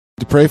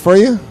pray for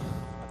you? I thought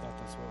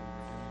that's what we were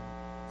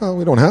doing. Well,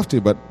 we don't have to,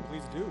 but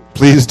Please do.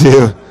 please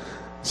do.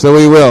 So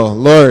we will.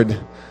 Lord,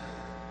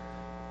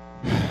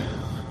 I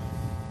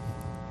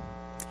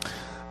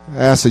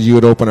ask that you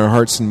would open our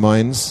hearts and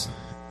minds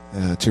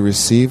to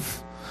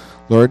receive.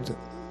 Lord,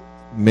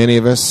 many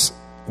of us,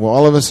 well,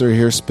 all of us are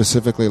here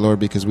specifically, Lord,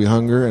 because we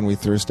hunger and we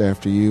thirst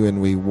after you,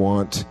 and we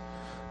want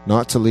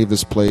not to leave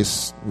this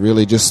place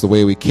really just the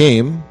way we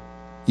came,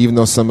 even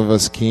though some of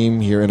us came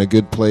here in a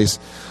good place.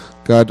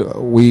 God,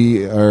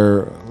 we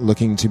are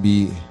looking to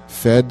be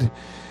fed,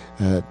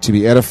 to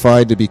be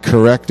edified, to be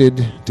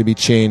corrected, to be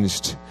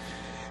changed.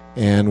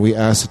 And we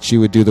ask that you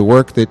would do the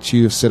work that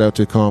you have set out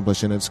to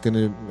accomplish. And it's going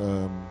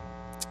to,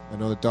 I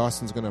know that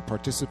Dawson's going to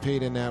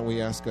participate in that.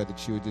 We ask, God,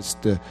 that you would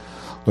just,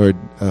 Lord,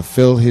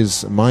 fill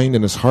his mind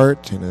and his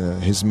heart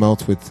and his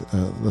mouth with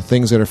the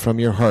things that are from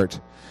your heart,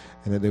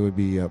 and that they would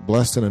be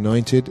blessed and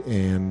anointed,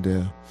 and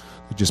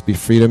would just be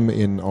freedom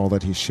in all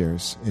that he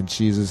shares. In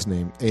Jesus'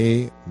 name,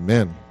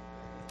 amen.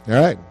 All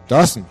right,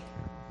 Dawson.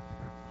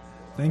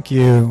 Thank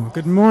you.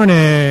 Good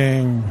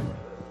morning.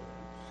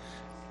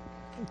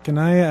 Can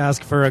I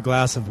ask for a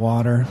glass of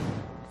water?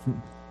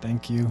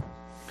 Thank you.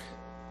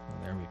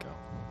 There we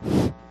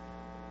go.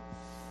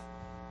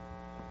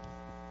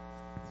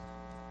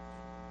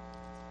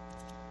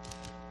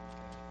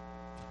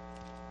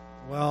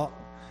 Well,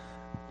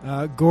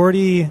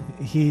 Gordy,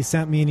 he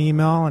sent me an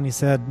email and he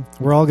said,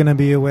 we're all going to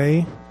be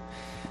away,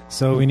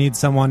 so we need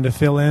someone to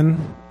fill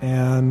in,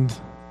 and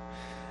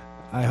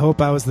I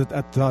hope I was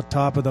at the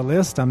top of the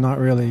list. I'm not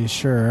really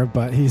sure,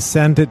 but he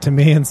sent it to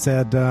me and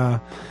said,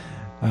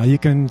 you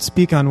can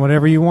speak on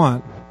whatever you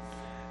want.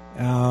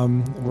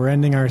 We're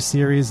ending our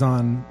series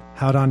on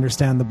how to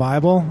understand the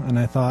Bible, and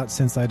I thought,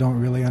 since I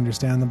don't really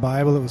understand the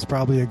Bible, it was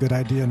probably a good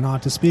idea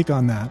not to speak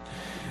on that.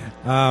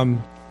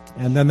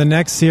 And then the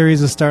next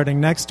series is starting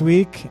next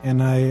week,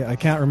 and I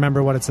can't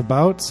remember what it's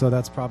about, so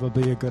that's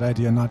probably a good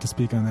idea not to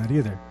speak on that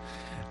either.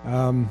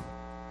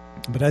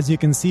 But as you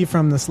can see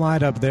from the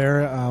slide up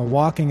there,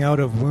 walking out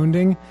of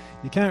wounding,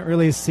 you can't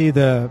really see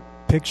the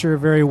picture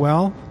very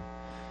well,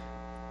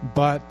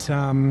 but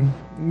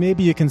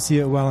maybe you can see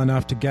it well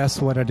enough to guess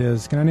what it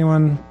is. Can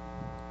anyone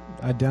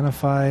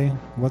identify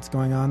what's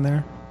going on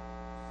there?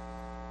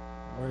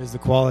 Or is the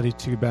quality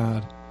too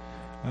bad?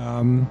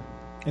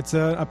 It's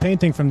a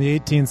painting from the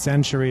 18th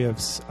century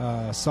of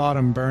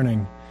Sodom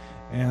burning,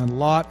 and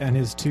Lot and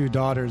his two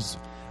daughters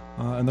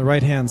on the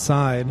right-hand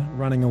side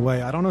running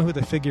away. I don't know who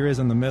the figure is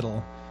in the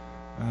middle.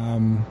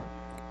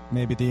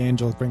 Maybe the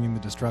angel bringing the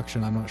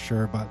destruction, I'm not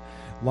sure, but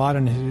Lot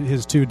and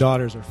his two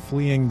daughters are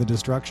fleeing the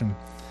destruction.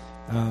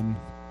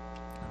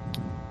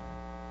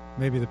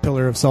 Maybe the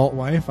pillar of salt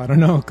wife, I don't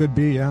know, it could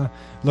be, yeah,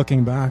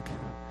 looking back.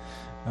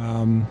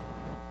 Not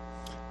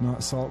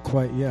salt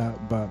quite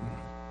yet, but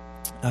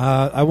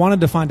I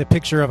wanted to find a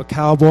picture of a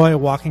cowboy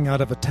walking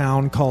out of a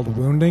town called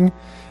Wounding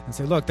and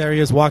say, look, there he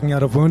is walking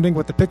out of Wounding.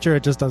 With the picture,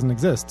 it just doesn't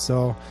exist.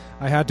 So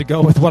I had to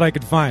go with what I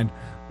could find.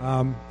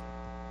 And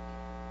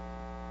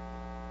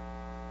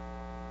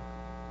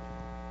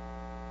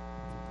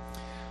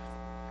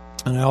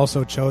I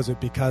also chose it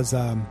because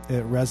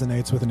it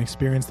resonates with an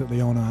experience that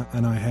Leona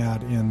and I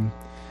had in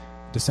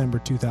December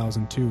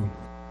 2002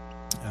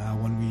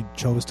 when we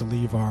chose to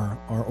leave our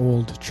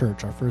old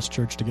church, our first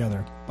church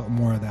together, but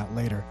more of that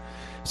later.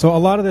 So a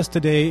lot of this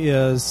today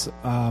is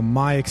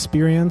my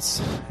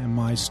experience and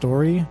my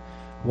story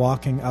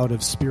walking out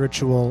of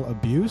spiritual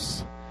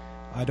abuse.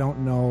 I don't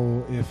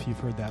know if you've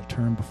heard that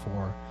term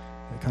before.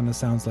 It kind of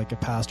sounds like a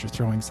pastor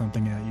throwing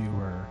something at you,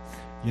 or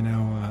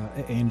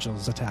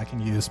angels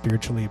attacking you,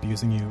 spiritually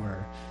abusing you,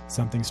 or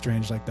something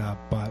strange like that.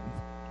 But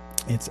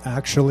it's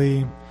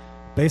actually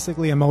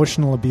basically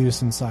emotional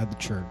abuse inside the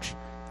church.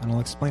 And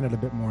I'll explain it a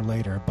bit more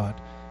later. But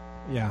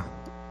yeah,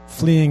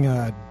 fleeing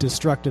a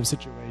destructive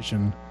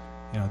situation,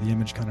 the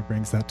image kind of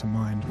brings that to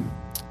mind.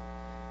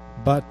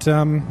 But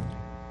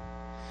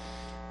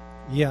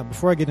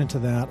before I get into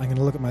that, I'm going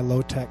to look at my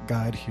low-tech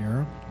guide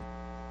here.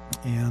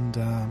 And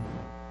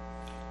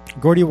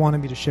Gordy wanted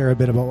me to share a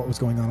bit about what was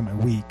going on in my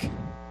week.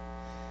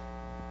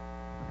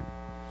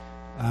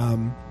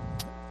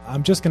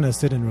 I'm just going to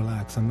sit and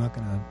relax. I'm not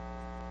going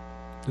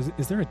to...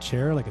 Is there a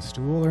chair, like a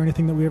stool or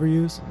anything that we ever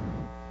use?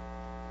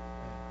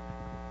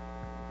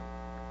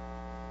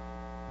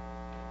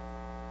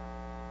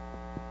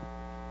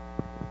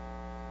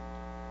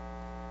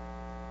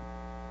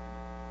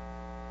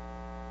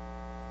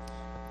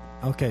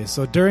 Okay,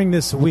 so during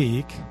this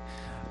week,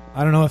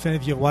 I don't know if any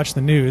of you have watched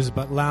the news,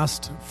 but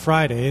last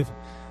Friday,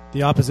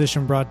 the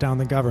opposition brought down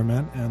the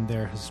government, and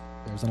there's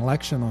an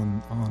election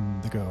on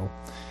the go.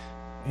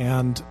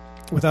 And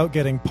without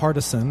getting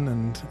partisan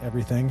and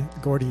everything,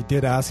 Gordy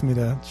did ask me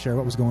to share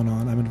what was going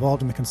on. I'm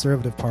involved in the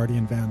Conservative Party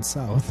in Van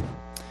South.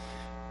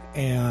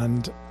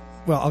 And,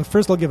 well,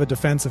 first I'll give a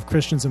defense of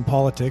Christians in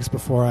politics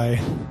before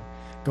I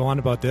go on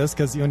about this,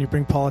 because when you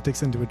bring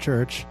politics into a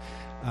church,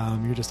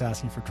 you're just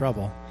asking for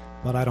trouble.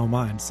 But I don't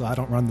mind, so I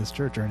don't run this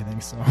church or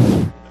anything, so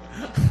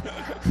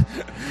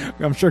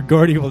I'm sure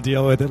Gordy will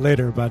deal with it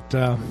later. But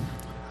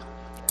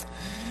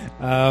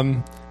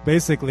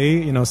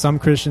basically, some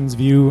Christians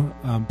view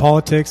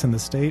politics and the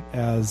state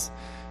as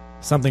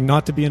something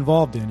not to be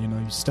involved in.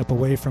 You step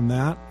away from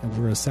that, and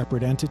we're a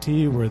separate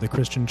entity. We're the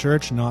Christian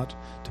church, not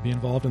to be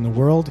involved in the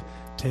world.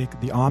 Take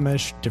the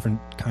Amish, different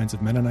kinds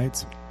of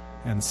Mennonites,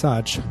 and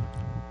such.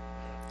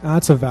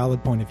 That's a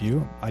valid point of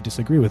view. I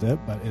disagree with it,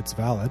 but it's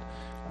valid.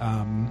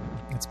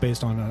 It's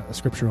based on a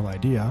scriptural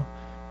idea.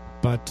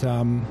 But,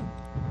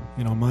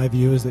 my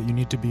view is that you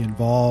need to be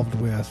involved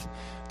with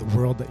the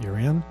world that you're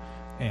in,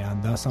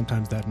 and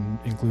sometimes that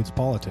includes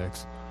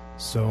politics.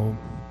 So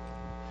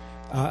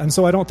I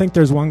don't think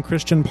there's one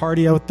Christian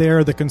party out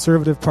there, the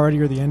Conservative Party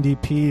or the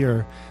NDP,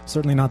 or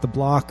certainly not the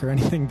Bloc or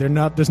anything.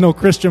 There's no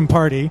Christian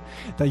party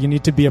that you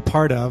need to be a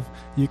part of.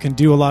 You can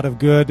do a lot of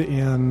good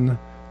in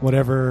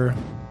whatever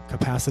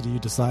capacity you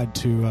decide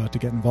to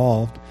get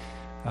involved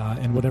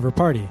in whatever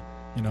party.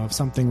 If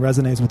something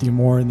resonates with you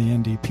more in the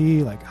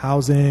NDP, like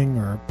housing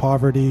or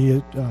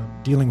poverty,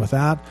 dealing with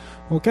that,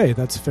 okay,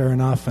 that's fair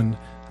enough. And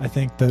I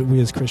think that we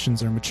as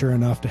Christians are mature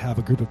enough to have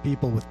a group of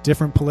people with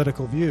different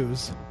political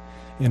views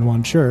in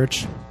one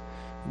church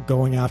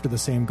going after the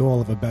same goal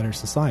of a better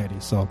society.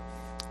 So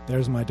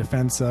there's my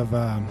defense of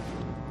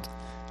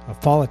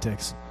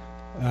politics,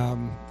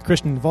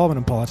 Christian involvement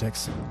in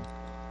politics.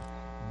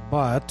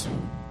 But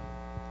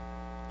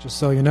just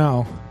so you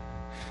know,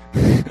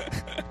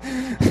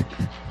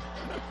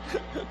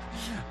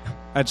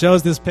 I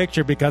chose this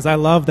picture because I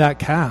love that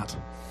cat.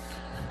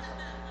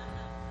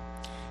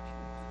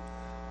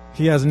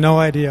 He has no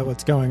idea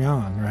what's going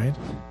on, right?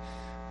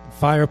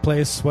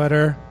 Fireplace,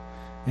 sweater,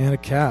 and a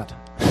cat.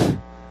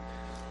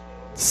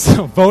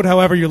 So vote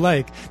however you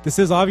like. This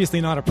is obviously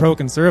not a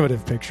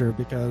pro-conservative picture,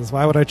 because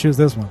why would I choose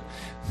this one?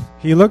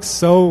 He looks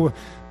so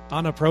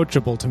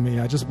unapproachable to me.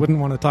 I just wouldn't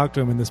want to talk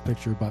to him in this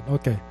picture, but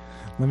okay.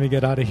 Let me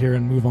get out of here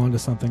and move on to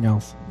something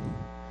else.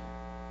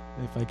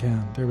 If I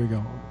can. There we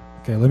go.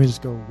 Okay, let me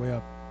just go way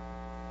up.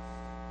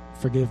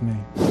 Forgive me.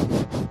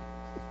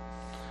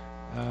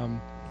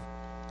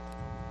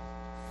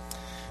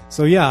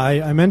 So yeah,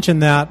 I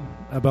mentioned that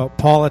about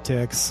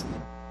politics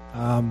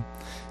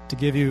to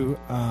give you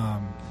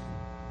an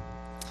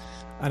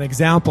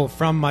example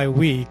from my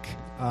week.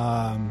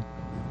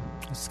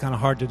 It's kind of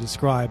hard to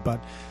describe,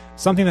 but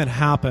something that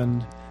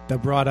happened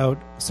that brought out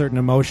certain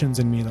emotions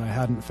in me that I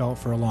hadn't felt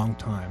for a long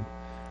time.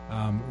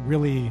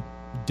 Really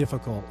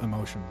difficult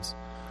emotions.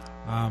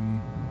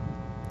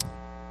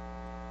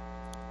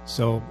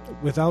 So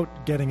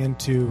without getting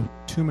into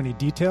too many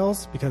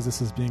details, because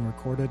this is being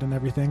recorded and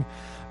everything,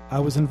 I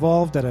was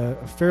involved at a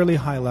fairly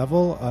high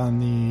level on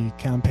the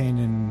campaign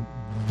in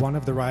one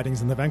of the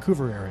ridings in the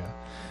Vancouver area.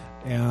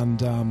 And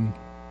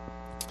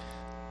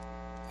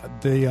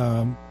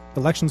the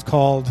election's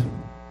called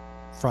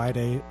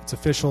Friday. It's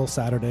official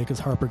Saturday because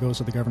Harper goes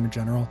to the Governor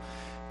General.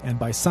 And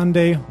by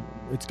Sunday,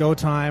 it's go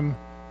time.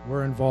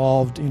 We're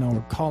involved.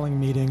 We're calling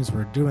meetings.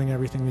 We're doing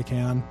everything we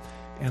can.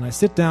 And I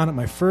sit down at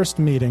my first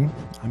meeting.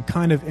 I'm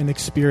kind of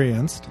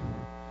inexperienced,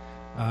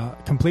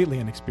 completely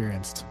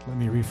inexperienced. Let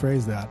me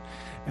rephrase that.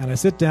 And I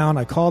sit down,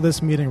 I call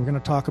this meeting, we're going to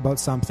talk about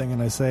something,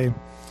 and I say,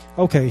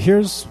 okay,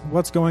 here's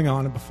what's going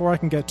on. And before I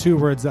can get two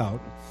words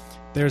out,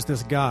 there's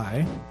this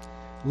guy.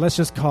 Let's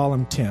just call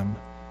him Tim,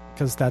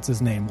 because that's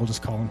his name. We'll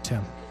just call him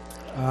Tim.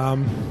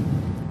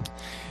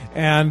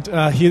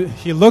 And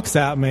he looks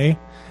at me,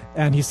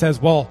 and he says,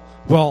 well,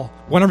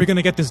 when are we going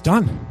to get this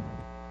done?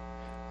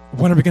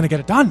 When are we going to get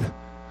it done?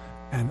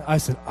 And I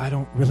said, I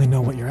don't really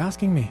know what you're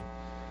asking me.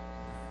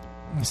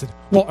 And he said,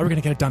 well, are we going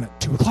to get it done at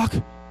 2 o'clock?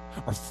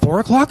 Or 4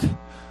 o'clock?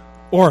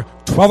 Or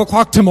 12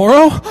 o'clock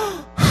tomorrow?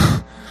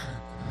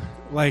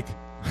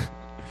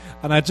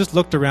 And I just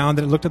looked around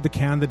and I looked at the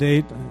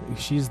candidate.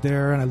 She's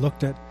there, and I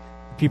looked at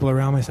people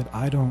around me. I said,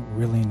 I don't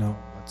really know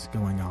what's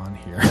going on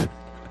here.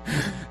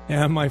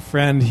 And my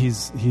friend,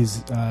 he's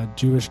a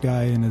Jewish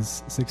guy in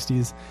his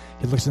 60s.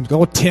 He looks at him and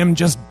goes, oh, Tim,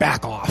 just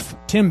back off.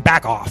 Tim,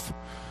 back off.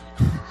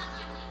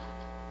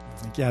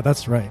 Yeah,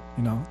 that's right.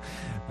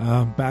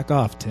 Back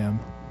off, Tim.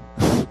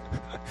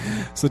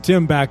 So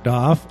Tim backed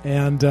off,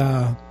 and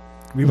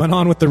we went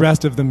on with the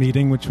rest of the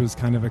meeting, which was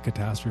kind of a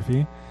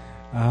catastrophe.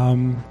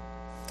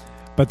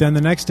 But then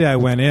the next day I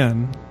went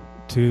in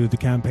to the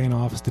campaign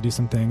office to do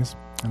some things,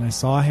 and I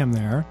saw him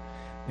there,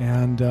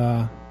 and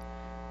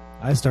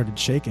I started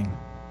shaking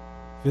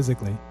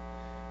physically.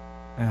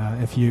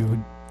 If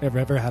you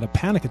ever had a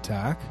panic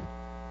attack,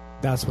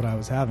 that's what I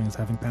was having, is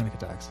having panic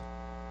attacks.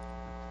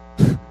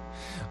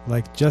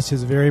 Just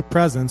his very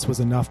presence was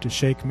enough to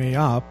shake me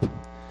up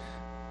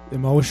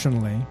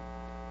emotionally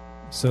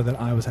so that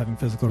I was having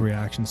physical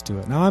reactions to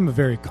it. Now, I'm a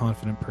very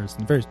confident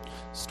person, very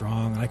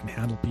strong, and I can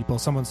handle people.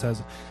 Someone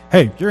says,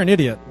 hey, you're an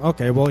idiot.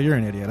 Okay, well, you're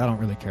an idiot. I don't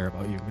really care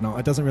about you.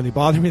 It doesn't really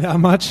bother me that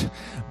much.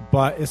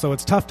 So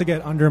it's tough to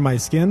get under my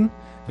skin,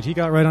 but he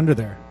got right under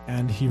there.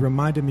 And he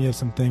reminded me of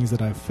some things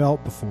that I've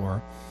felt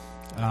before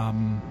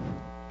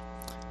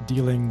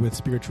dealing with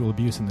spiritual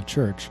abuse in the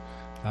church.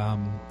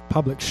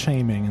 Public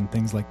shaming and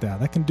things like that.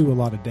 That can do a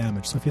lot of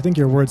damage. So if you think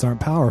your words aren't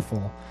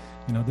powerful,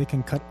 they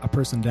can cut a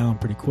person down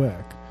pretty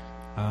quick.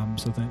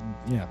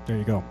 There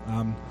you go.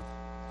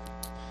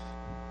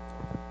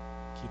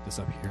 keep this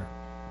up here.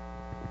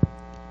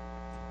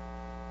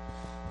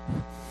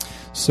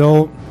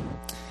 So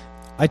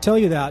I tell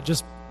you that,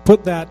 just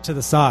put that to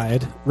the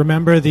side.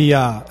 Remember the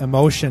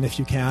emotion, if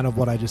you can, of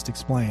what I just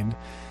explained.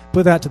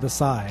 Put that to the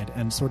side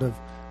and sort of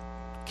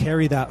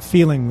carry that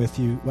feeling with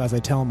you as I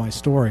tell my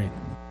story.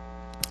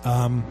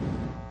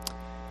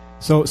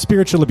 So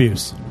spiritual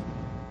abuse.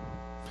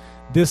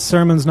 This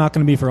sermon's not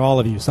going to be for all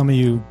of you. Some of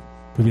you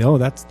will be, oh,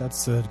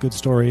 that's a good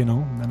story, you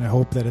know, and I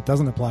hope that it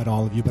doesn't apply to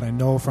all of you, but I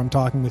know from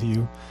talking with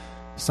you,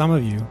 some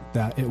of you,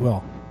 that it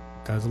will.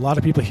 Because a lot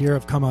of people here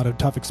have come out of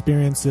tough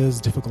experiences,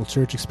 difficult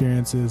church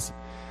experiences,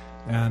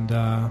 and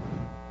I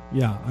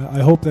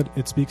hope that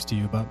it speaks to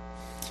you. But,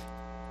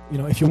 you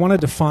know, if you want to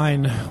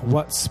define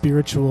what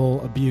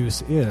spiritual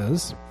abuse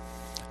is,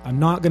 I'm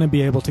not going to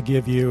be able to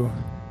give you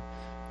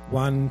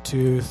 1,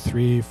 2,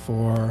 3,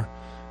 4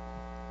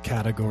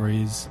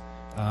 categories.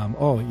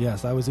 Oh,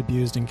 yes, I was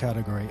abused in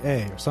category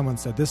A, or someone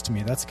said this to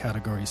me, that's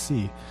category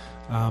C.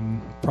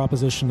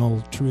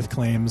 Propositional truth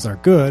claims are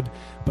good,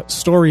 but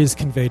stories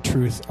convey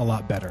truth a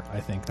lot better, I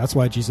think. That's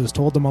why Jesus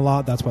told them a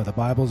lot. That's why the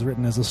Bible is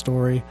written as a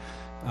story.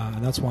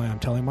 And that's why I'm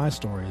telling my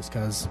stories,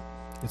 because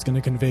it's going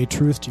to convey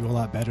truth to you a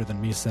lot better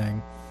than me saying,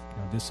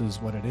 you know, this is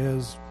what it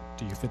is.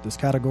 Do you fit this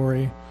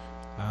category?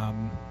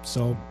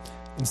 So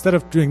instead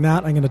of doing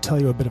that, I'm going to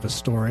tell you a bit of a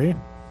story.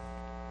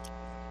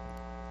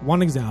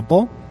 One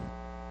example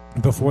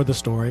before the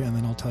story, and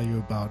then I'll tell you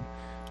about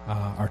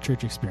our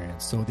church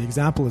experience. So the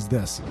example is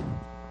this.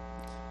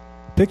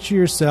 Picture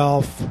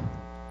yourself,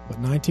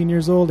 19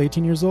 years old,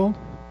 18 years old?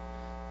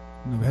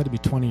 No, we had to be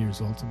 20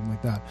 years old, something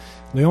like that.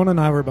 Leona and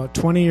I were about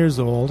 20 years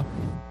old,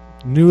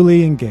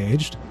 newly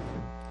engaged,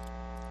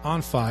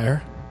 on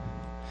fire,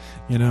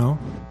 you know,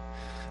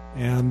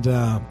 and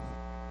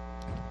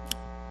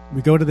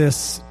we go to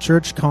this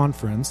church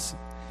conference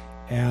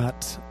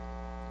at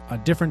a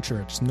different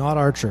church, not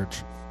our church.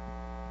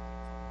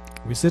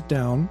 We sit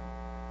down,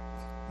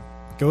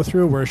 go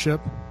through a worship,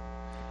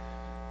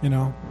 you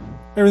know,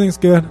 everything's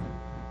good,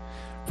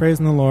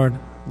 praising the Lord,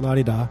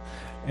 la-di-da,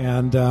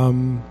 and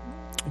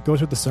go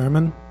through the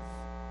sermon,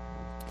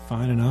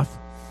 fine enough.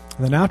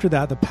 And then after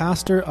that, the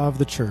pastor of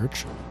the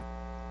church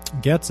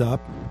gets up,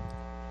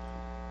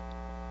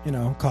 you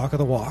know, cock of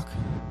the walk,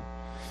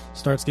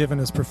 starts giving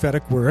his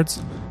prophetic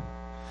words,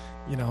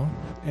 you know,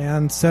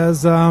 and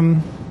says, you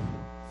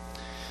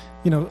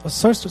know,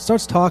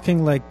 starts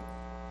talking, like,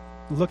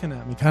 looking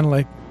at me, kind of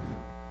like,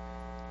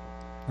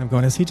 I'm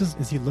going, is he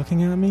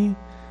looking at me?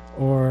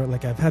 Or,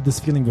 like, I've had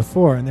this feeling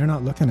before, and they're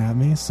not looking at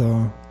me,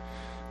 so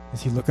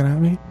is he looking at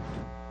me?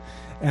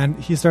 And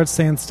he starts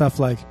saying stuff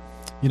like,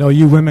 you know,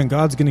 you women,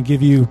 God's going to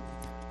give you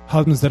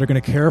husbands that are going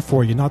to care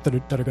for you, not that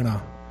are going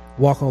to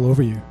walk all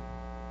over you.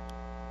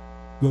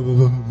 Blah,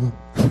 blah, blah,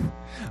 blah.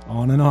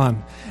 On and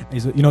on. And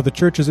he's, you know, the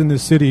churches in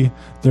this city,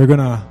 they're going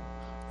to,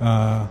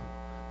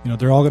 you know,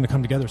 they're all going to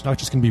come together. It's not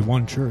just going to be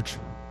one church.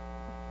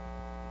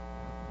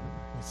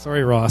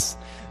 Sorry, Ross.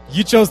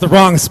 You chose the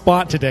wrong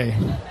spot today.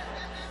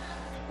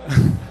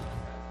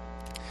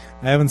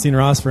 I haven't seen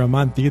Ross for a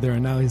month either,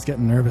 and now he's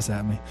getting nervous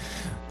at me.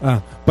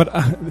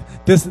 But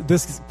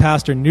this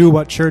pastor knew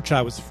what church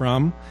I was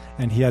from,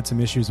 and he had some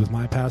issues with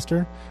my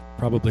pastor,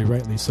 probably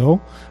rightly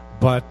so.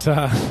 But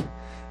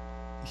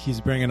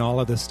he's bringing all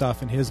of this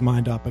stuff in his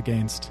mind up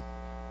against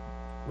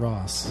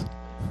Ross.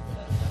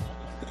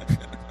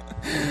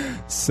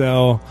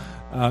 So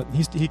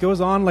he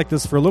goes on like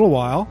this for a little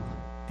while,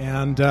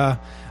 and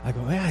I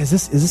go, yeah, is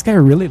this guy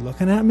really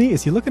looking at me?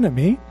 Is he looking at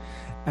me?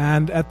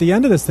 And at the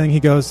end of this thing, he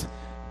goes,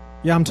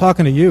 yeah, I'm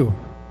talking to you.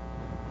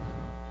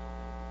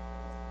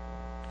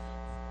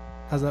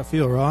 How's that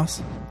feel,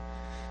 Ross?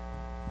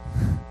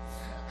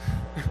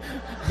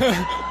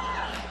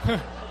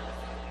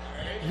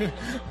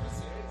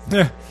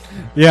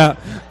 Yeah.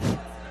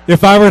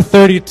 If I were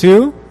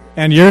 32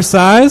 and your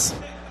size,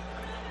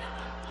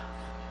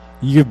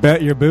 you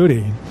bet your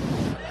booty.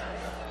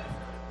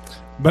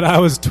 But I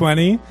was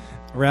 20,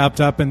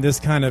 wrapped up in this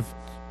kind of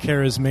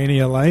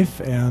charismania life,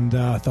 and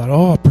thought,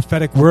 oh, a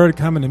prophetic word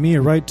coming to me,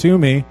 right to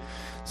me.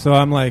 So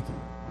I'm like,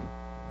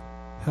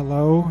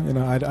 hello? You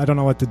know, I don't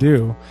know what to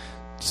do.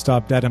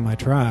 Stop dead in my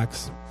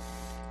tracks.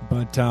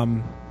 But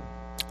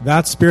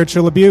that's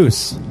spiritual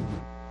abuse.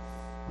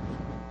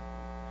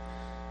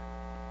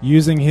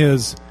 Using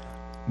his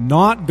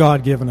not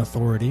God-given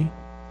authority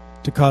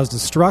to cause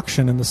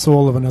destruction in the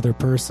soul of another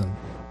person.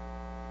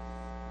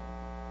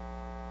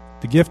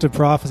 The gift of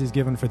prophecy is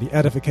given for the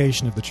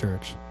edification of the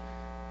church,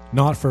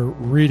 not for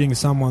reading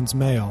someone's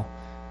mail.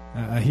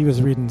 He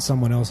was reading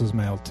someone else's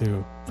mail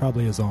too,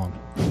 probably his own.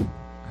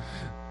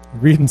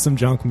 Reading some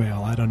junk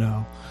mail, I don't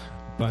know.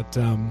 But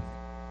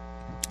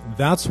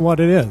that's what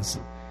it is.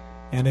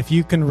 And if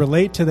you can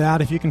relate to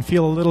that, if you can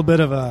feel a little bit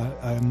of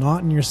a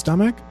knot in your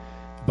stomach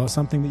about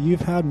something that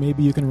you've had,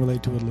 maybe you can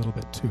relate to it a little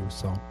bit too.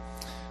 So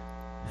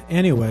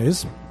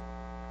anyways,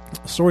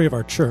 story of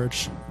our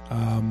church.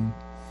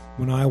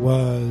 When I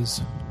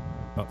was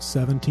about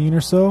 17 or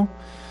so,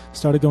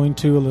 started going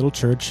to a little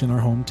church in our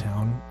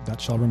hometown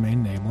that shall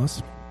remain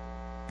nameless.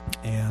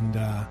 And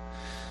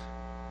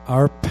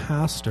Our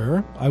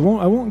pastor, I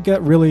won't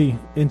get really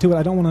into it.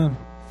 I don't want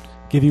to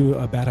give you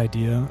a bad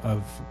idea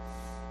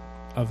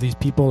of these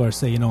people, or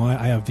say,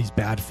 I have these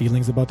bad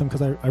feelings about them,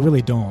 because I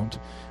really don't.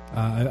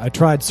 I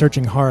tried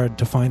searching hard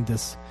to find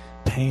this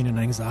pain and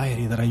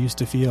anxiety that I used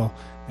to feel,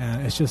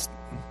 and it's just,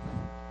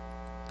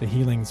 the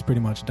healing's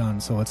pretty much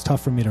done, so it's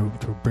tough for me to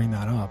bring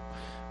that up.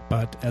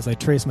 But as I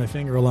trace my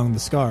finger along the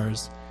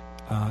scars,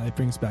 it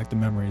brings back the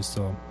memories,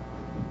 so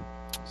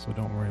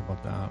don't worry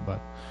about that. But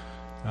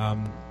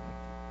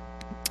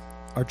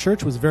our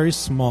church was very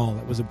small.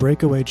 It was a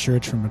breakaway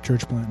church from a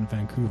church plant in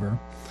Vancouver,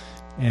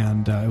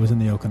 and it was in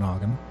the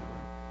Okanagan.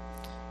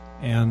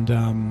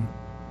 And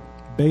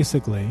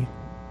basically,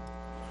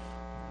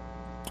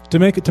 to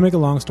make a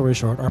long story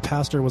short, our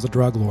pastor was a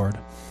drug lord,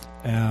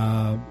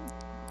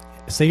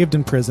 saved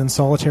in prison,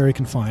 solitary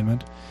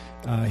confinement.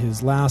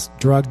 His last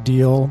drug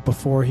deal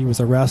before he was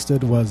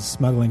arrested was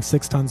smuggling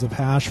 6 tons of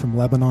hash from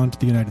Lebanon to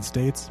the United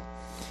States.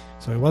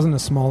 So he wasn't a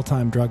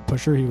small-time drug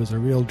pusher. He was a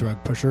real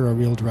drug pusher, a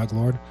real drug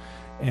lord.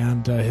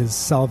 And his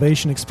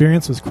salvation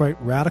experience was quite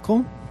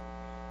radical.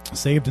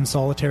 Saved in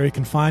solitary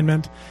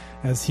confinement.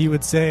 As he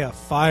would say, a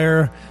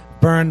fire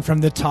burned from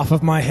the top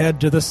of my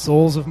head to the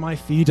soles of my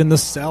feet, and the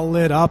cell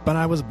lit up, and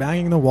I was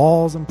banging the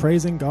walls and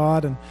praising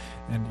God. And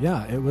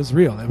yeah, it was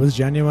real. It was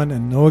genuine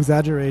and no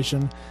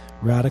exaggeration,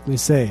 radically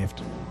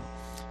saved.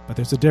 But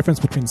there's a difference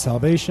between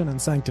salvation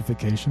and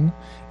sanctification,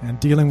 and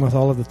dealing with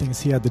all of the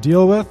things he had to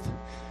deal with.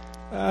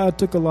 It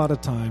took a lot of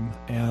time.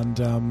 And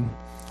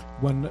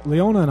when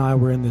Leona and I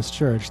were in this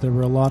church, there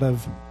were a lot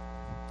of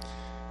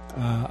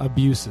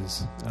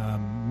abuses,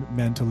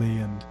 mentally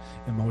and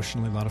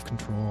emotionally, a lot of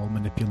control,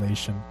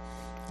 manipulation.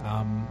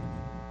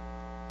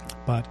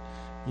 But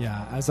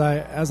yeah, as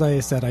I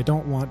said, I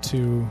don't want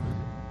to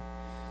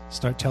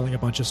start telling a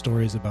bunch of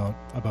stories about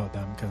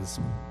them, because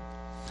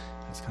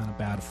it's kind of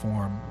bad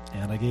form.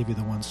 And I gave you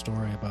the one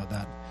story about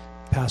that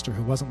pastor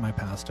who wasn't my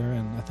pastor,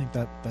 and I think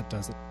that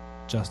does it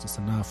justice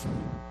enough.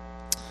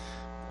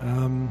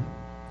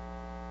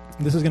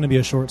 This is going to be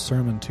a short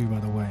sermon too, by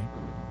the way.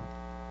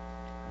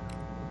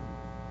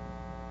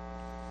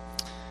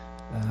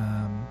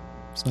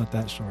 It's not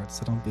that short,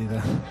 so don't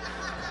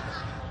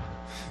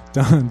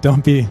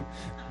be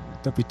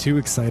don't be too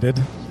excited.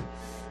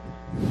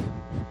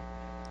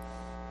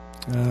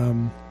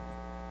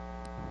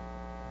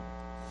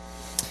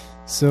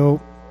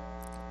 So,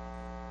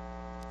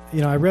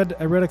 I read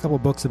a couple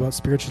books about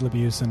spiritual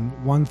abuse, and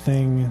one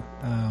thing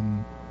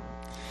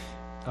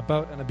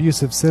about an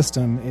abusive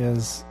system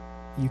is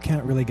you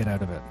can't really get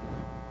out of it.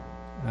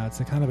 It's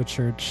a kind of a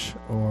church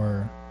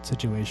or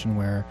situation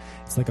where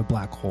it's like a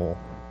black hole.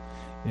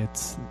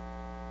 It's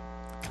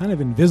kind of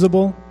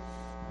invisible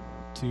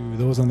to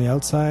those on the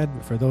outside,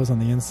 but for those on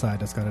the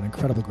inside, it's got an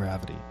incredible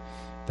gravity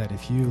that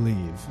if you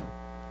leave,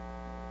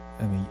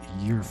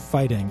 you're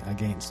fighting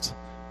against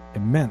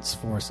immense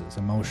forces,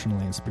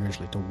 emotionally and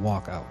spiritually, to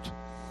walk out.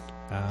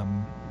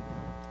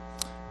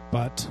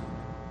 But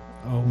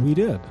we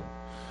did.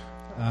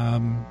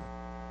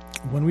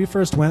 When we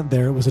first went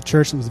there, it was a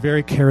church that was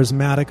very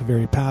charismatic,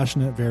 very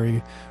passionate,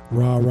 very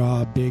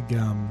rah-rah, big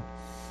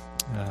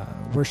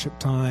worship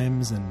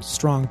times and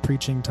strong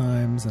preaching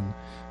times and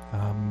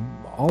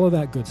all of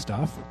that good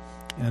stuff.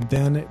 And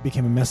then it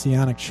became a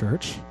Messianic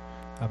church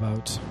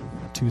about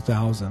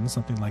 2000,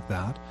 something like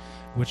that,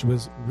 which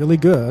was really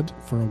good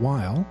for a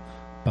while.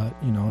 But,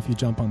 if you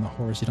jump on the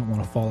horse, you don't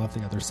want to fall off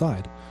the other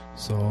side.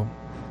 So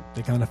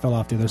they kind of fell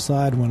off the other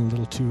side, went a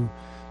little too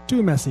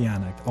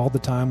Messianic. All the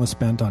time was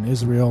spent on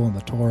Israel and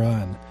the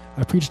Torah, and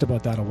I preached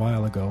about that a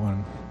while ago,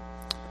 and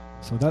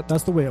so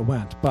that's the way it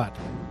went. But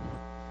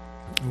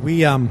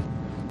we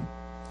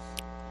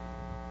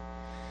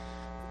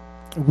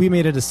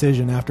made a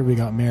decision after we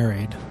got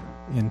married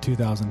in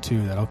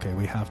 2002 that okay,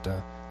 we have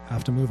to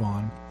move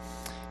on,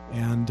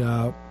 and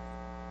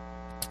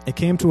it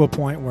came to a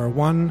point where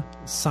one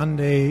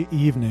Sunday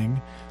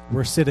evening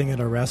we're sitting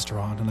at a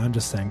restaurant, and I'm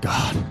just saying,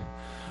 God,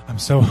 I'm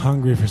so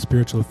hungry for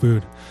spiritual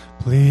food.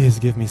 Please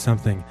give me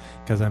something,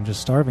 because I'm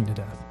just starving to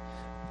death.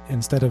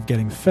 Instead of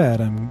getting fed,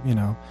 I'm,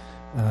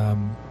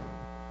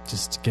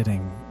 just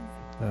getting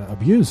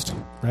abused,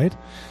 right?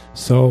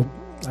 So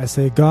I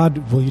say,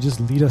 God, will you just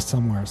lead us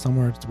somewhere so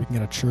we can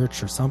get a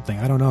church or something?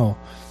 I don't know.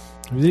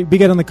 We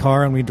get in the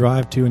car and we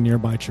drive to a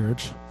nearby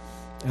church,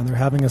 and they're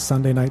having a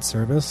Sunday night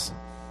service,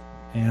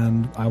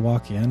 and I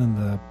walk in, and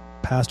the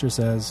pastor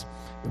says,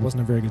 it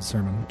wasn't a very good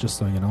sermon, just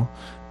so you know,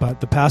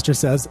 but the pastor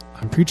says,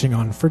 I'm preaching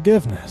on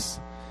forgiveness.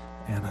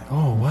 And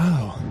oh,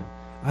 wow,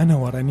 I know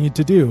what I need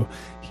to do.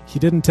 He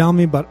didn't tell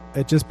me, but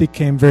it just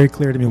became very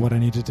clear to me what I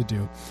needed to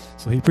do.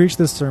 So he preached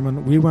this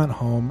sermon, we went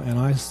home, and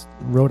I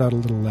wrote out a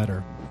little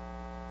letter.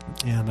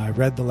 And I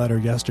read the letter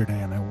yesterday,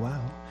 and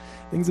wow,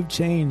 things have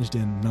changed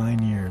in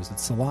 9 years.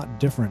 It's a lot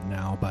different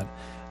now, but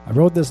I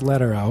wrote this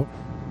letter out,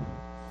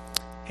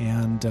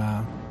 and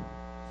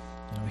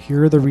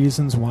here are the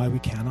reasons why we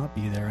cannot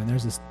be there, and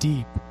there's this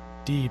deep,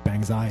 deep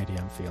anxiety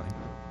I'm feeling.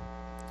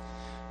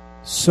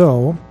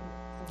 So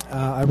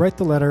I write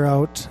the letter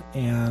out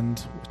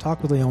and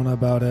talk with Leona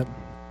about it,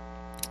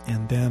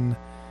 and then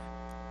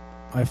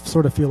I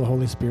sort of feel the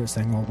Holy Spirit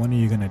saying, well, when are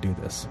you going to do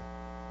this?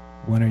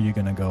 When are you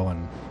going to go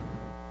and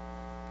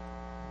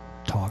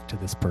talk to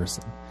this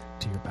person,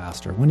 to your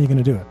pastor? When are you going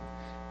to do it?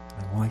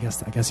 And, well, I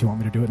guess you want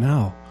me to do it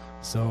now.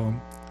 So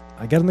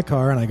I get in the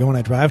car and I go and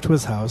I drive to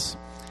his house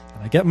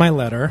and I get my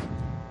letter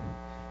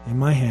in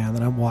my hand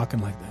and I'm walking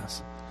like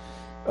this.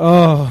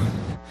 Oh,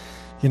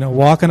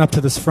 walking up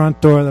to this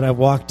front door that I've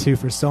walked to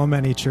for so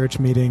many church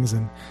meetings,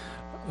 and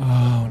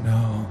oh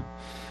no,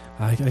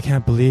 I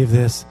can't believe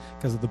this,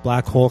 because of the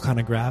black hole kind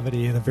of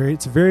gravity.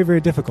 It's very,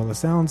 very difficult. It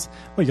sounds,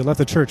 well, you left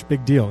the church,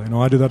 big deal.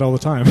 I do that all the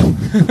time.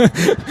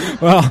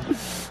 Well,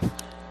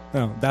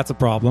 no, that's a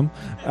problem.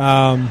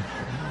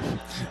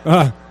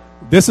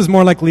 This is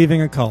more like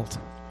leaving a cult.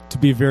 To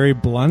be very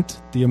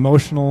blunt, the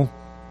emotional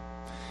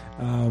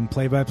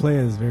play-by-play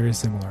is very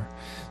similar.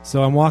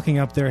 So I'm walking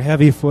up there,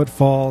 heavy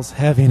footfalls,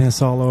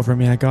 heaviness all over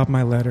me. I got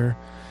my letter,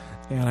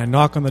 and I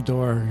knock on the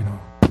door,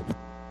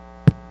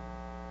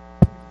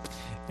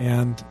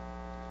 and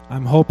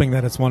I'm hoping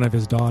that it's one of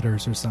his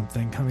daughters or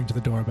something coming to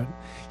the door. But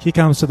he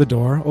comes to the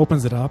door,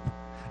 opens it up,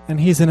 and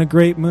he's in a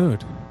great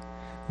mood.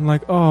 I'm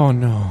like, oh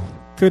no,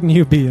 couldn't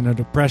you be in a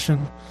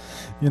depression?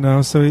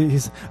 So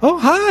he's, oh,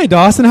 hi,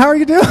 Dawson, how are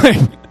you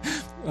doing?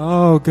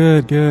 Oh,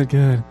 good.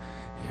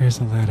 Here's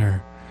a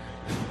letter.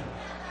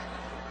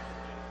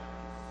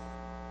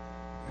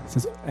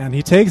 And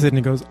he takes it and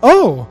he goes,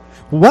 oh,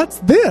 what's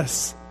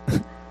this?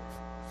 I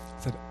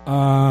said,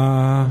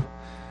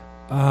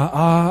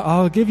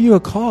 I'll give you a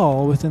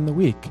call within the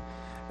week.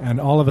 And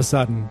all of a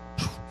sudden,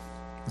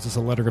 is this a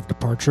letter of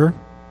departure?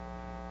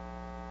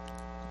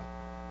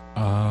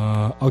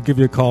 I'll give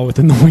you a call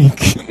within the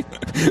week.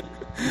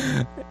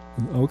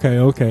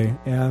 Okay.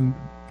 And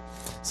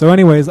so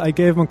anyways, I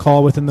gave him a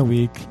call within the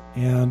week,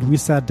 and we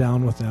sat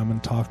down with them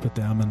and talked with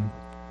them and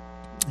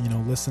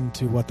listened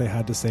to what they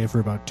had to say for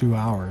about 2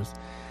 hours,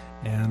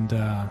 and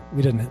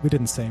we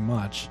didn't say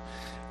much.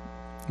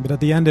 But at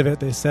the end of it,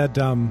 they said,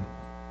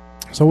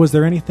 "So was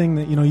there anything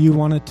that you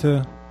wanted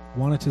to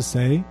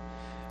say?"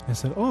 I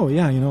said, "Oh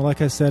yeah,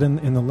 like I said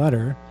in the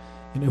letter,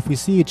 if we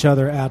see each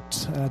other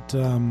at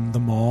the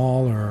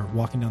mall or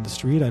walking down the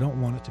street, I don't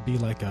want it to be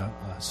like a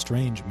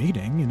strange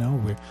meeting.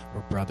 We're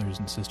brothers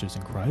and sisters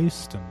in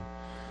Christ, and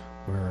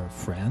we're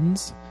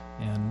friends."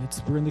 And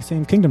we're in the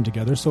same kingdom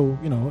together, so,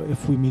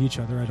 if we meet each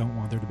other, I don't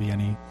want there to be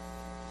any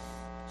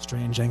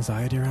strange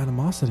anxiety or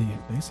animosity,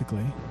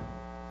 basically.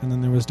 And then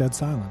there was dead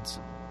silence.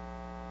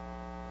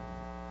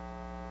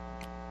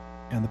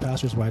 And the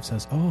pastor's wife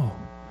says, oh,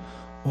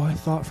 I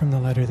thought from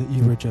the letter that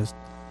you were just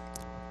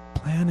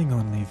planning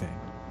on leaving.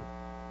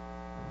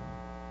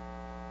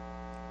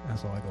 And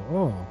so I go,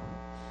 oh.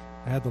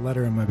 I had the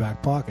letter in my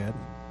back pocket,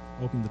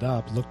 opened it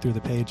up, looked through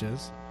the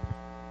pages.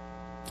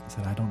 I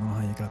said, I don't know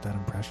how you got that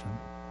impression.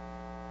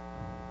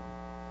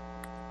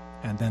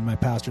 And then my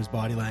pastor's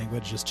body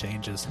language just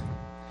changes.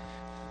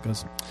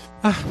 Goes,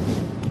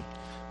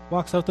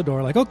 walks out the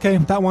door like, okay,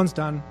 that one's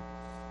done.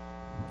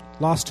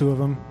 Lost 2 of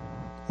them.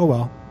 Oh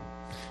well.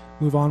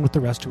 Move on with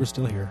the rest who are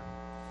still here.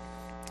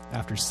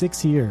 After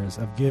 6 years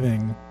of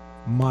giving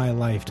my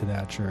life to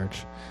that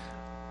church,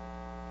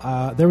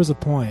 there was a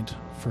point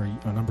for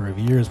a number of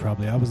years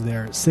probably, I was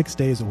there 6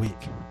 days a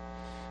week.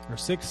 Or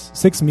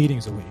six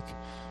meetings a week.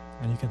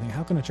 And you can think,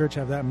 how can a church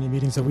have that many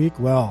meetings a week?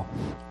 Well,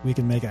 we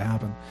can make it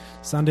happen.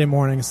 Sunday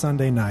morning,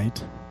 Sunday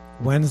night,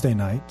 Wednesday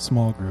night,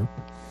 small group,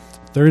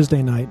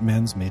 Thursday night,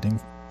 men's meeting,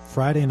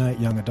 Friday night,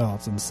 young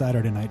adults, and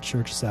Saturday night,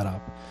 church setup.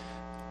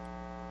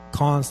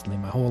 Constantly,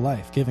 my whole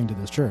life, giving to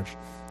this church.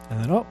 And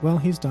then, oh, well,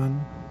 he's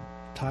done.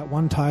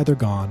 One tither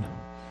gone.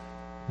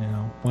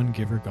 One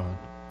giver gone.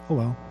 Oh,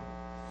 well.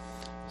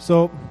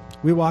 So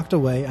we walked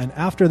away, and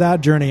after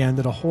that journey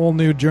ended, a whole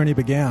new journey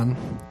began.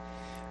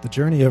 The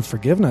journey of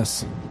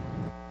forgiveness.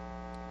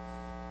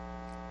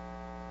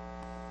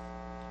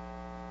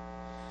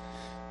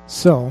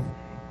 So,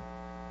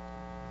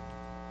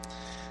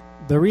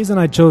 the reason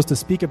I chose to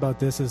speak about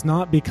this is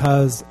not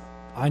because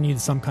I need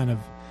some kind of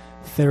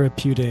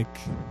therapeutic,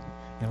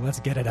 let's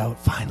get it out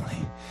finally.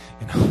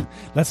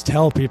 Let's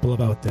tell people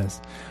about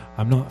this.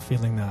 I'm not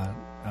feeling that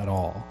at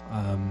all.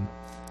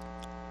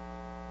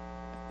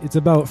 It's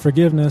about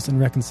forgiveness and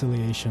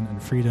reconciliation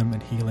and freedom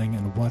and healing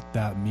and what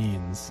that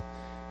means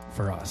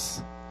for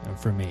us and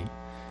for me.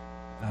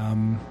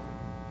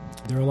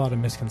 There are a lot of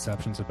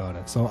misconceptions about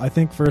it. So I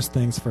think first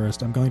things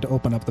first, I'm going to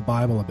open up the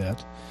Bible a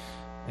bit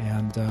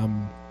and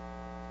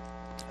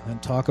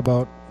talk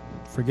about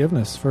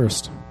forgiveness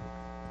first.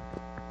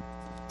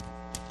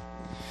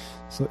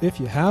 So if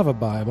you have a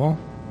Bible,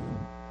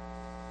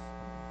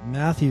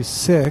 Matthew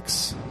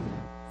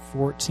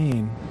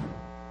 6:14.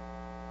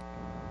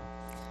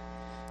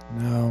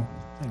 Now,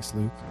 thanks,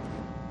 Luke.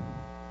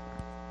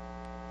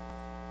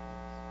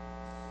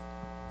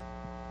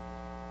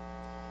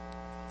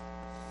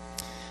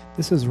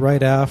 This is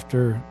right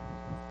after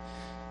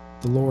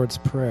the Lord's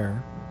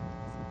Prayer.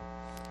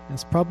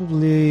 It's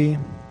probably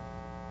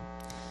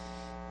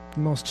the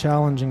most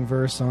challenging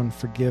verse on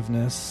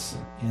forgiveness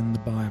in the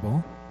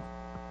Bible.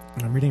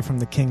 And I'm reading from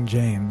the King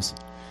James.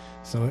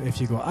 So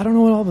if you go, I don't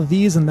know what all the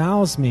these and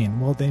thous mean.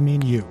 Well, they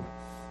mean you.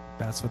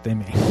 That's what they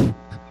mean.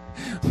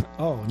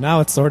 Oh, now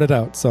it's sorted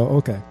out. So,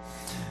 okay.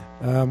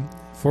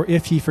 For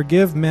if ye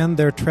forgive men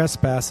their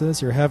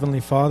trespasses, your heavenly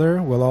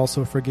Father will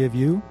also forgive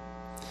you.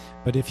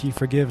 But if ye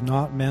forgive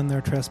not men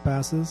their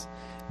trespasses,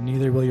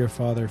 neither will your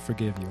Father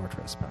forgive your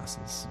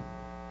trespasses.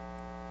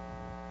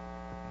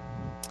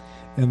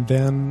 And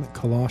then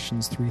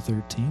Colossians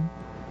 3:13.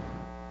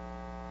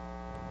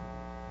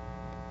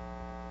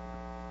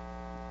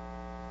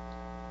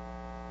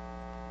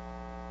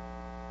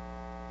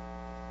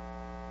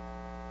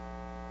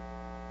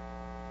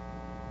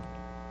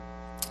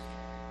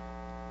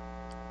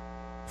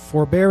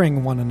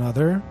 Forbearing one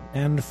another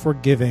and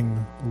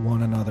forgiving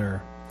one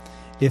another.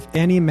 If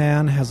any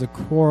man has a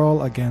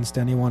quarrel against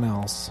anyone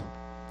else,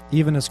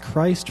 even as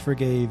Christ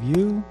forgave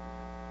you,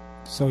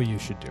 so you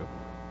should do.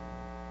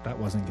 That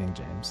wasn't King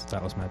James.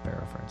 That was my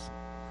paraphrase.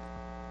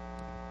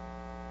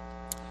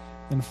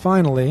 And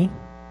finally,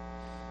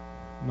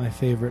 my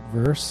favorite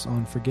verse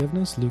on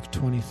forgiveness, Luke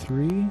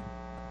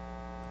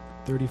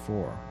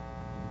 23:34.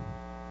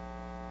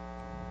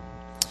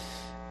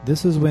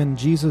 This is when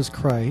Jesus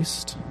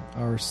Christ,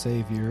 our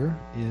Savior,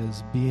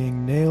 is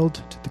being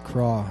nailed to the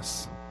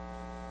cross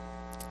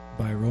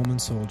by Roman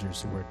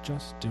soldiers who were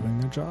just doing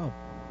their job.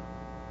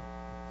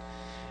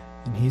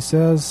 And he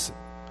says,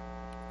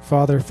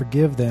 Father,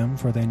 forgive them,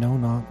 for they know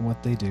not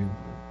what they do.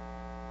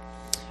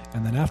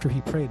 And then after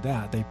he prayed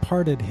that, they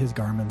parted his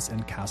garments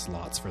and cast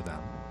lots for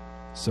them.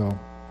 So,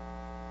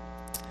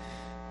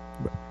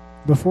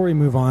 before we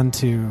move on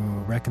to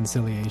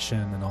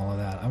reconciliation and all of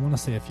that, I want to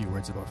say a few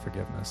words about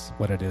forgiveness,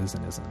 what it is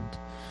and isn't.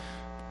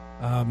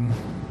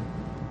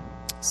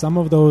 Some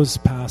of those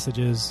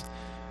passages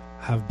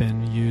have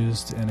been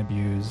used and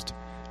abused.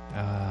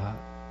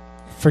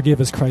 Forgive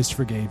as Christ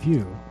forgave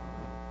you,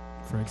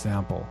 for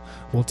example.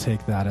 We'll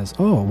take that as,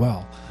 oh,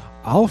 well,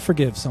 I'll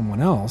forgive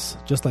someone else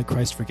just like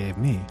Christ forgave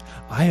me.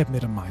 I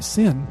admitted my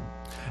sin,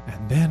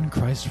 and then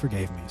Christ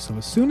forgave me. So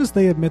as soon as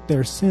they admit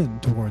their sin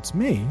towards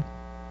me,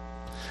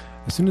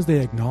 as soon as they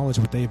acknowledge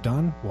what they've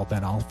done, well,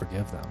 then I'll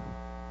forgive them.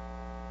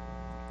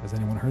 Has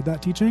anyone heard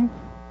that teaching?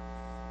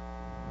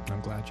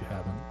 I'm glad you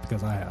haven't,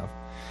 because I have.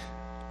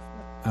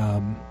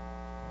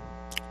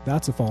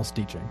 That's a false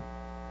teaching,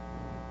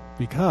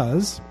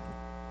 because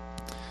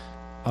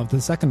of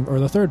the second or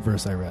the third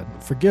verse I read.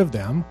 Forgive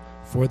them,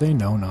 for they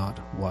know not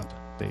what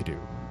they do.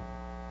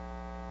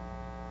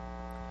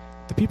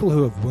 The people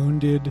who have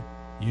wounded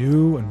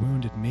you and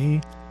wounded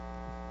me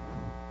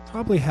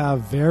probably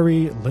have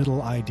very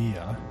little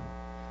idea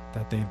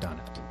that they've done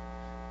it.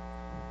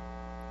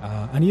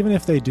 And even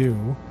if they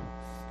do,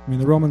 I mean,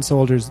 the Roman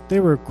soldiers, they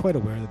were quite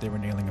aware that they were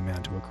nailing a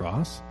man to a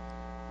cross,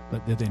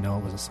 but did they know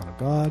it was the Son of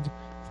God?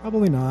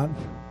 Probably not,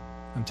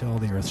 until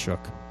the earth shook.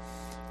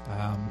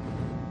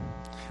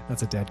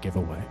 That's a dead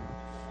giveaway.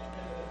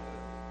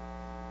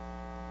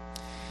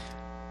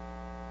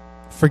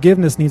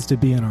 Forgiveness needs to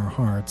be in our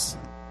hearts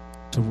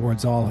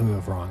towards all who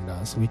have wronged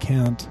us. We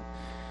can't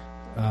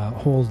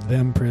hold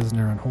them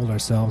prisoner and hold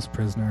ourselves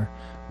prisoner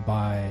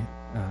by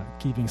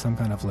keeping some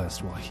kind of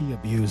list. Well, he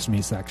abused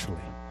me sexually.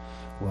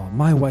 Well,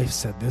 my wife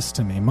said this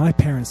to me. My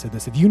parents said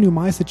this. If you knew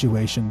my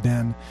situation,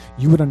 then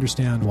you would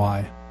understand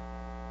why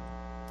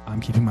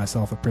I'm keeping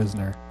myself a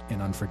prisoner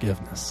in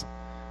unforgiveness.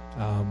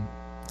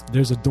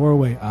 There's a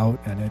doorway out,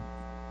 and it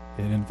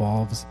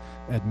involves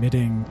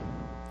admitting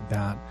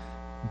that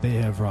they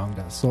have wronged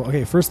us. So,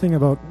 okay, first thing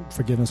about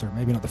forgiveness, or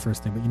maybe not the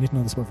first thing, but you need to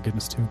know this about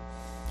forgiveness too.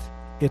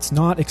 It's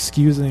not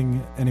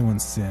excusing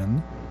anyone's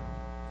sin.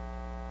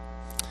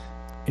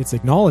 It's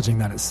acknowledging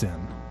that it's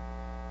sin.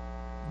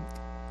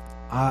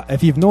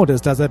 If you've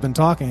noticed, as I've been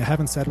talking, I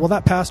haven't said, well,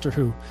 that pastor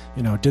who,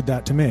 did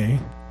that to me,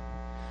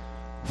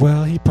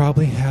 well, he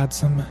probably had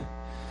some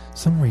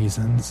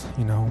reasons,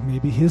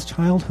 maybe his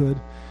childhood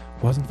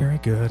wasn't very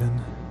good,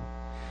 and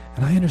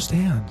I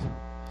understand.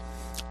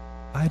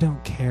 I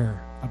don't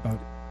care about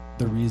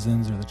the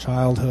reasons or the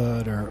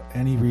childhood or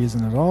any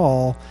reason at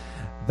all.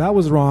 That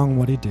was wrong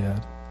what he did,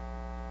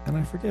 and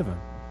I forgive him,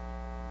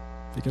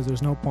 because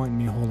there's no point in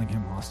me holding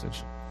him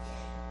hostage,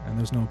 and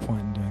there's no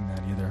point in doing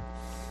that either.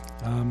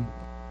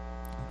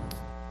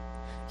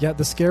 Yet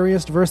the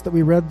scariest verse that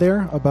we read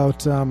there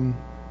about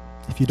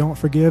if you don't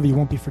forgive, you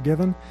won't be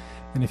forgiven,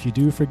 and if you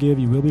do forgive,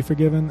 you will be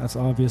forgiven. That's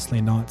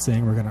obviously not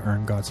saying we're going to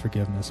earn God's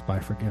forgiveness by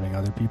forgiving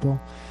other people,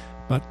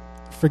 but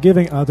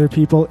forgiving other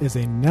people is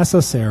a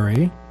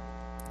necessary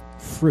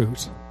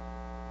fruit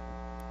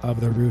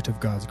of the root of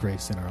God's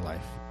grace in our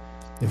life.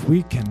 If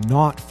we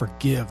cannot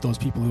forgive those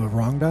people who have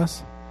wronged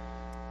us,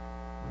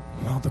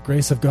 well, the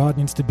grace of God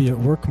needs to be at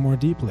work more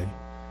deeply,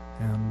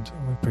 and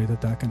we pray that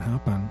that can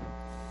happen.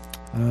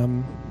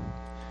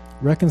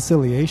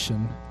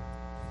 Reconciliation.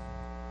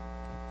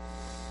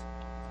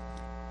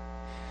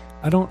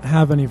 I don't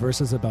have any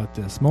verses about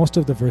this. Most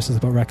of the verses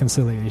about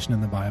reconciliation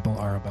in the Bible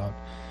are about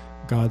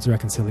God's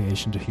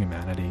reconciliation to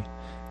humanity,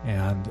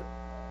 and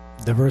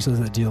the verses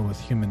that deal with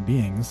human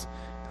beings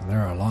There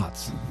are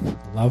lots.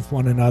 Love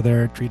one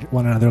another, treat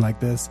one another like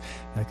this.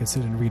 I could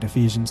sit and read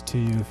Ephesians to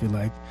you if you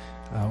like,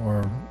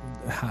 or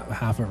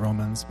half of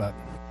Romans, but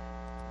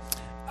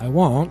I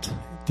won't.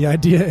 The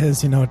idea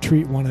is,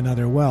 treat one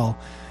another well.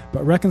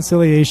 But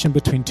reconciliation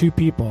between two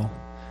people,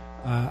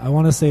 I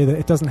want to say that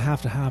it doesn't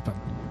have to happen.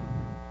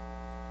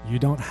 You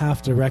don't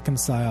have to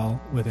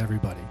reconcile with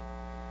everybody.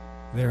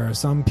 There are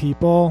some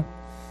people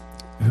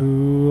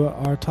who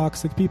are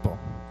toxic people.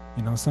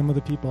 Some of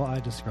the people I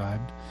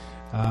described,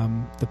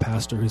 the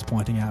pastor who's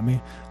pointing at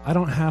me, I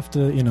don't have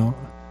to,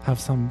 have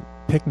some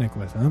picnic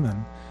with him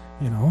and,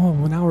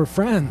 now we're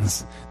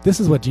friends. This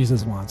is what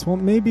Jesus wants. Well,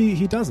 maybe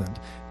he doesn't.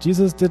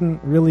 Jesus didn't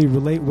really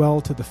relate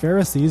well to the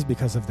Pharisees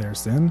because of their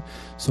sin,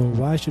 so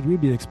why should we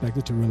be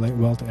expected to relate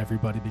well to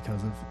everybody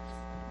because of,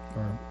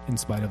 or in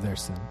spite of their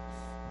sin?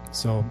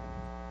 So,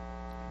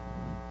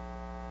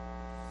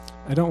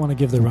 I don't want to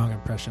give the wrong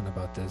impression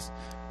about this,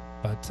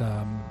 but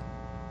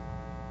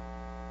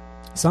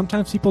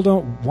sometimes people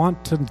don't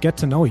want to get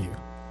to know you.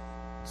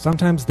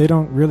 Sometimes they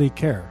don't really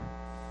care,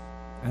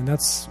 and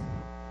that's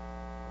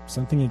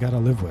something you got to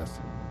live with.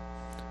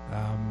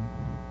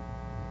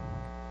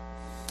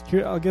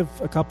 Here, I'll give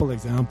a couple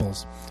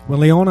examples. When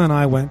Leona and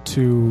I went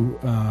to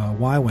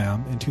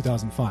YWAM in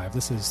 2005,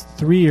 this is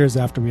 3 years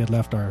after we had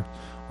left our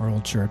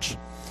old church,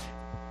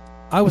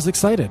 I was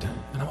excited.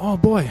 And oh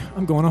boy,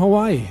 I'm going to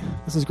Hawaii.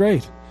 This is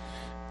great.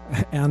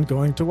 And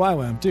going to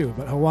YWAM too.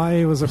 But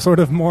Hawaii was sort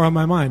of more on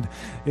my mind.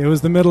 It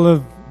was the middle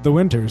of the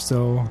winter,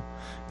 so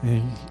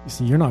you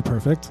see, you're not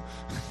perfect.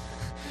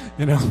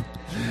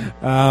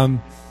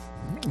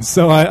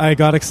 So I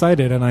got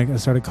excited, and I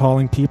started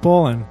calling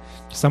people, and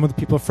some of the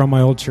people from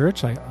my old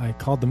church, I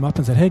called them up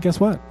and said, hey, guess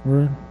what?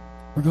 We're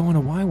going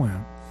to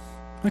YWAM.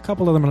 A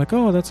couple of them are like,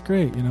 oh, that's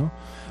great,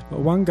 But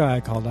one guy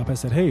I called up, I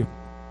said, hey,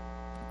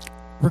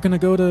 we're going to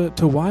go to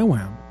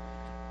YWAM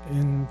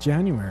in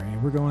January.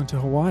 We're going to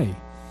Hawaii.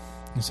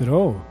 He said,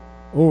 oh,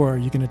 are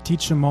you going to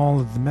teach them all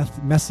of the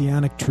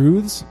messianic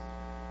truths?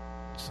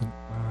 I said,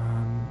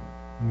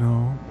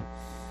 no,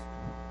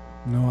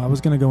 I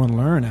was going to go and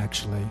learn,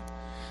 actually.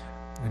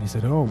 And he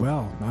said, oh,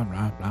 well,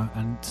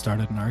 and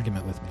started an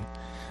argument with me.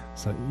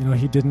 So,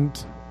 he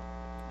didn't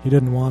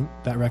want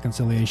that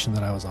reconciliation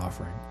that I was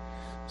offering.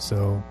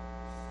 So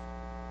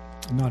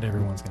not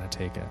everyone's going to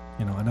take it.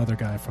 Another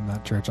guy from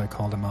that church, I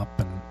called him up,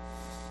 and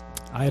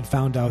I had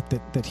found out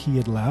that he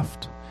had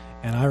left,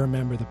 and I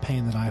remember the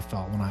pain that I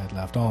felt when I had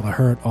left, all the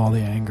hurt, all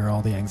the anger,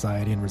 all the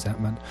anxiety and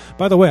resentment.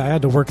 By the way, I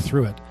had to work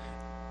through it.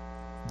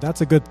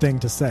 That's a good thing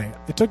to say.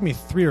 It took me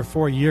 3 or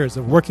 4 years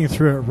of working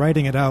through it,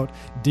 writing it out,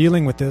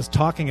 dealing with this,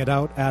 talking it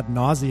out ad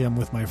nauseum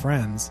with my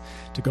friends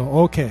to go,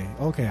 okay,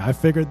 I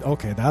figured,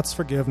 that's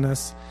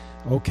forgiveness.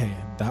 Okay,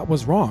 that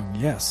was wrong.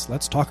 Yes,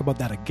 let's talk about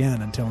that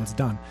again until it's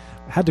done.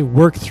 I had to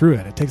work through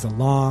it. It takes a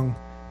long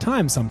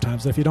time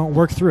sometimes. If you don't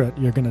work through it,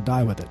 you're going to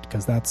die with it,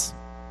 because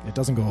it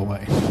doesn't go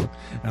away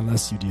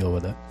unless you deal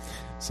with it.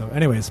 So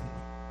anyways,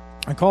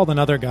 I called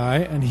another guy,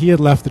 and he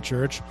had left the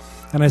church,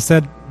 and I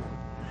said,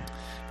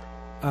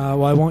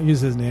 well, I won't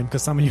use his name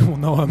because some of you will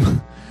know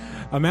him.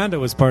 Amanda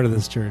was part of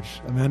this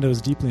church. Amanda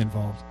was deeply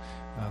involved.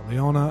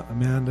 Leona,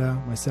 Amanda,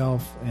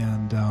 myself,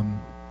 and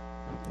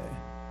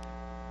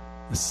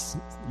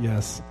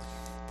yes,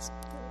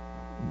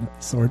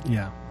 sort,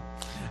 yeah.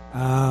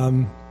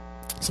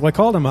 So I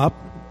called him up,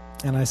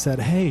 and I said,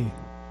 hey,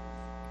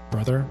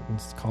 brother,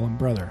 let's call him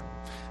brother.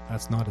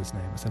 That's not his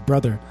name. I said,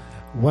 brother,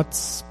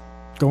 what's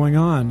going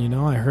on?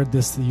 I heard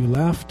this that you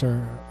left,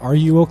 or are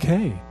you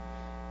okay?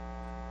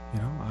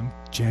 I'm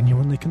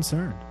genuinely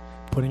concerned.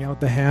 Putting out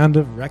the hand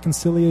of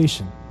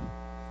reconciliation.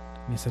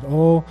 And he said,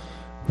 oh,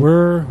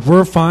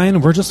 we're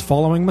fine. We're just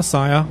following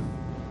Messiah.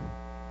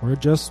 We're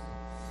just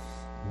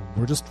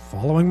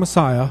following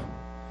Messiah.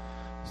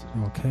 I said,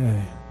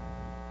 okay.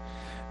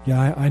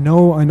 Yeah, I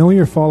know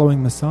you're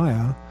following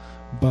Messiah,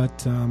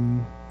 but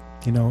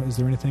is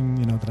there anything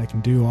that I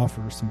can do?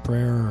 Offer some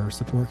prayer or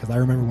support? Because I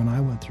remember when I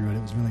went through it,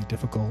 it was really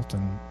difficult,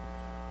 and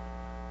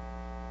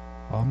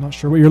I'm not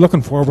sure what you're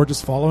looking for. We're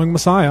just following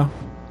Messiah.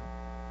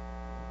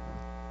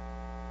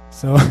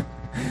 So,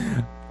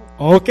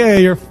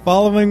 okay, you're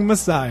following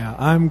Messiah.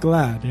 I'm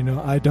glad.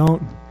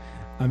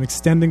 I'm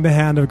extending the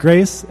hand of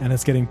grace, and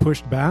it's getting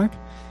pushed back,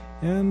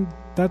 and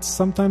that's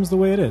sometimes the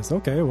way it is.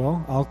 Okay,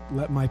 well, I'll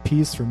let my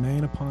peace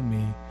remain upon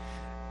me,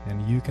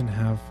 and you can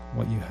have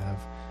what you have.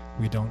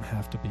 We don't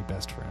have to be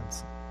best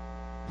friends.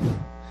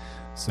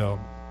 So,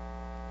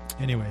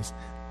 anyways,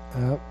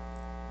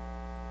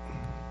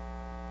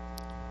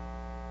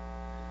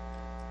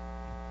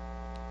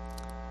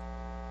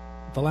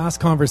 the last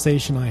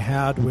conversation I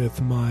had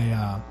with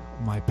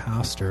my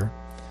pastor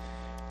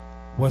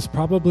was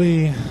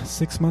probably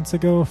 6 months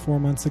ago, 4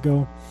 months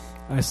ago.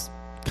 I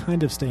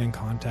kind of stay in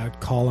contact,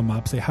 call him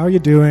up, say, how are you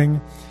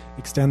doing?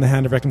 Extend the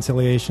hand of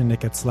reconciliation. It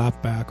gets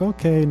slapped back.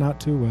 Okay, not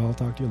too well.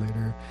 Talk to you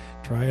later.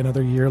 Try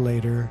another year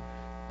later.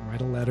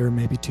 Write a letter,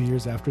 maybe 2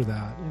 years after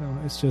that.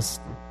 It's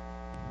just,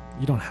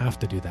 you don't have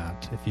to do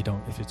that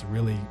if it's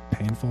really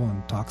painful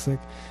and toxic.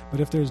 But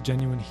if there's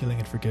genuine healing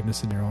and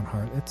forgiveness in your own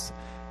heart,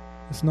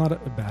 it's not a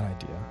bad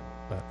idea.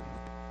 But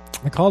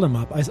I called him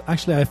up.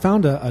 I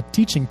found a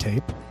teaching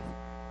tape.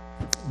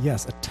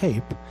 Yes, a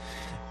tape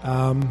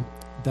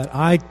that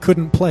I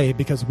couldn't play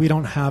because we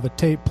don't have a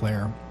tape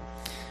player.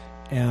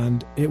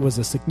 And it was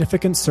a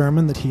significant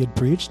sermon that he had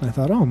preached, and I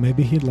thought, oh,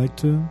 maybe he'd like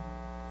to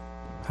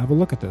have a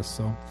look at this.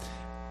 So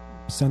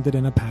sent it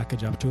in a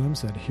package up to him,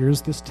 said,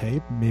 here's this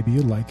tape, maybe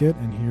you'd like it,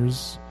 and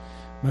here's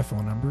my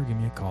phone number, give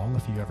me a call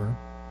if you ever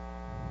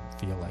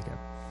feel like it.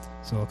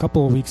 So a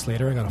couple of weeks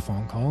later, I got a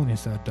phone call, and he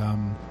said,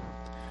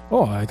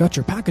 oh, I got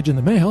your package in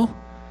the mail.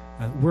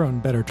 We're on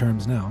better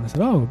terms now. And I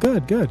said, oh,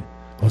 good.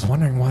 I was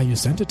wondering why you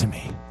sent it to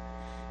me.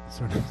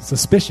 Sort of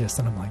suspicious,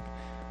 and I'm like,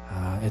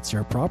 it's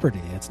your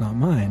property, it's not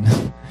mine.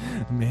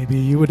 Maybe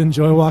you would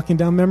enjoy walking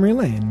down memory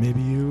lane.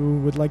 Maybe you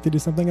would like to do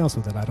something else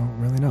with it. I don't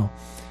really know.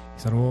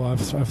 He said, well,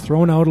 I've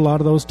thrown out a lot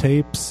of those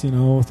tapes,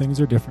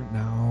 things are different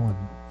now. And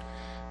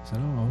I said,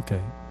 oh,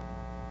 okay.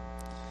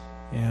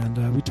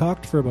 And we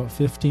talked for about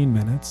 15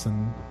 minutes,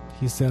 and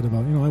he said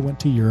about, I went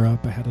to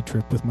Europe, I had a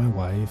trip with my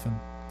wife, and,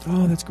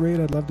 oh, that's great,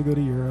 I'd love to go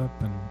to Europe,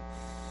 and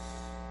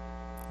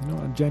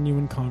a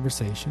genuine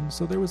conversation.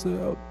 So there was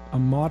a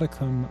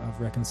modicum of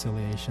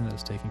reconciliation that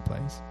was taking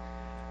place.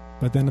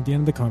 But then at the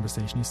end of the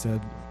conversation, he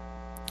said,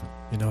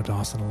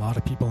 Dawson, a lot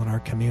of people in our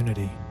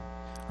community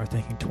are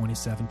thinking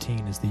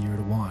 2017 is the year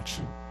to watch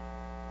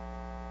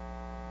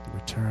the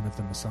return of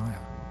the Messiah.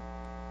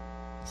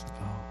 I said,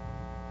 oh,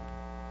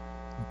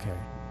 okay.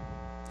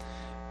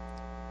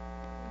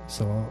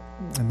 So,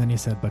 and then he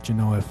said, but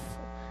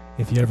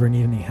if you ever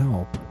need any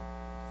help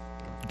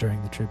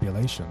during the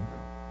tribulation,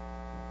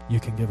 you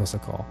can give us a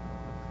call.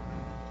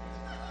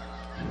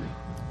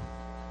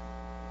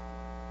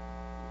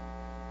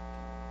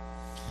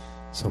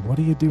 So what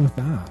do you do with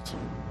that?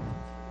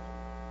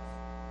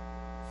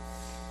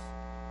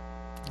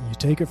 You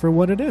take it for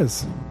what it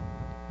is.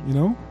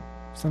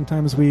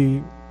 Sometimes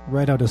we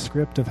write out a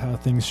script of how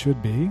things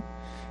should be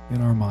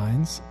in our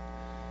minds,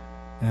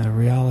 and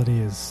reality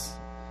is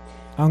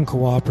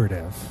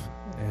uncooperative.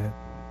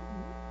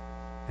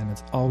 And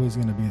it's always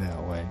going to be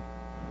that way.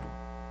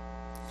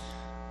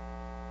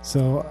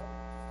 So,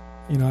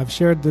 I've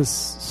shared this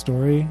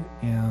story,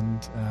 and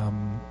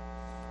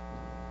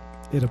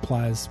it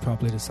applies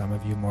probably to some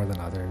of you more than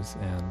others,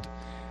 and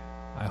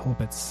I hope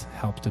it's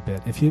helped a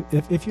bit. If you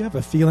have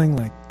a feeling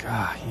like,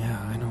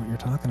 yeah, I know what you're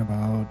talking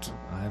about,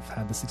 I've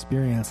had this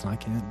experience and I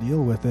can't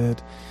deal with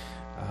it,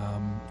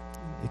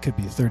 it could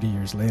be 30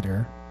 years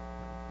later,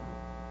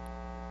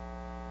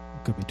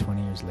 it could be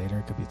 20 years later,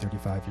 it could be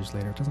 35 years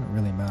later, it doesn't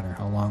really matter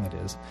how long it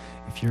is.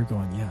 If you're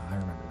going, yeah, I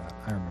remember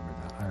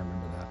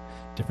that,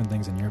 different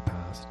things in your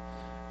past,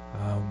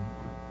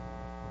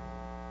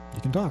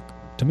 you can talk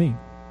to me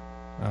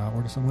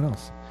or to someone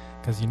else,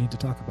 because you need to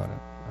talk about it.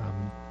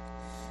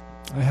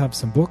 I have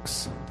some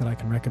books that I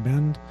can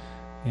recommend,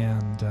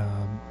 and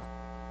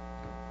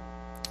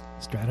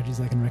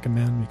strategies I can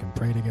recommend. We can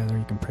pray together,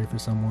 you can pray for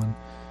someone,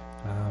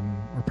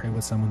 or pray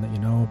with someone that you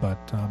know, but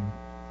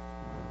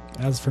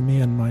as for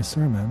me and my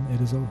sermon,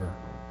 it is over.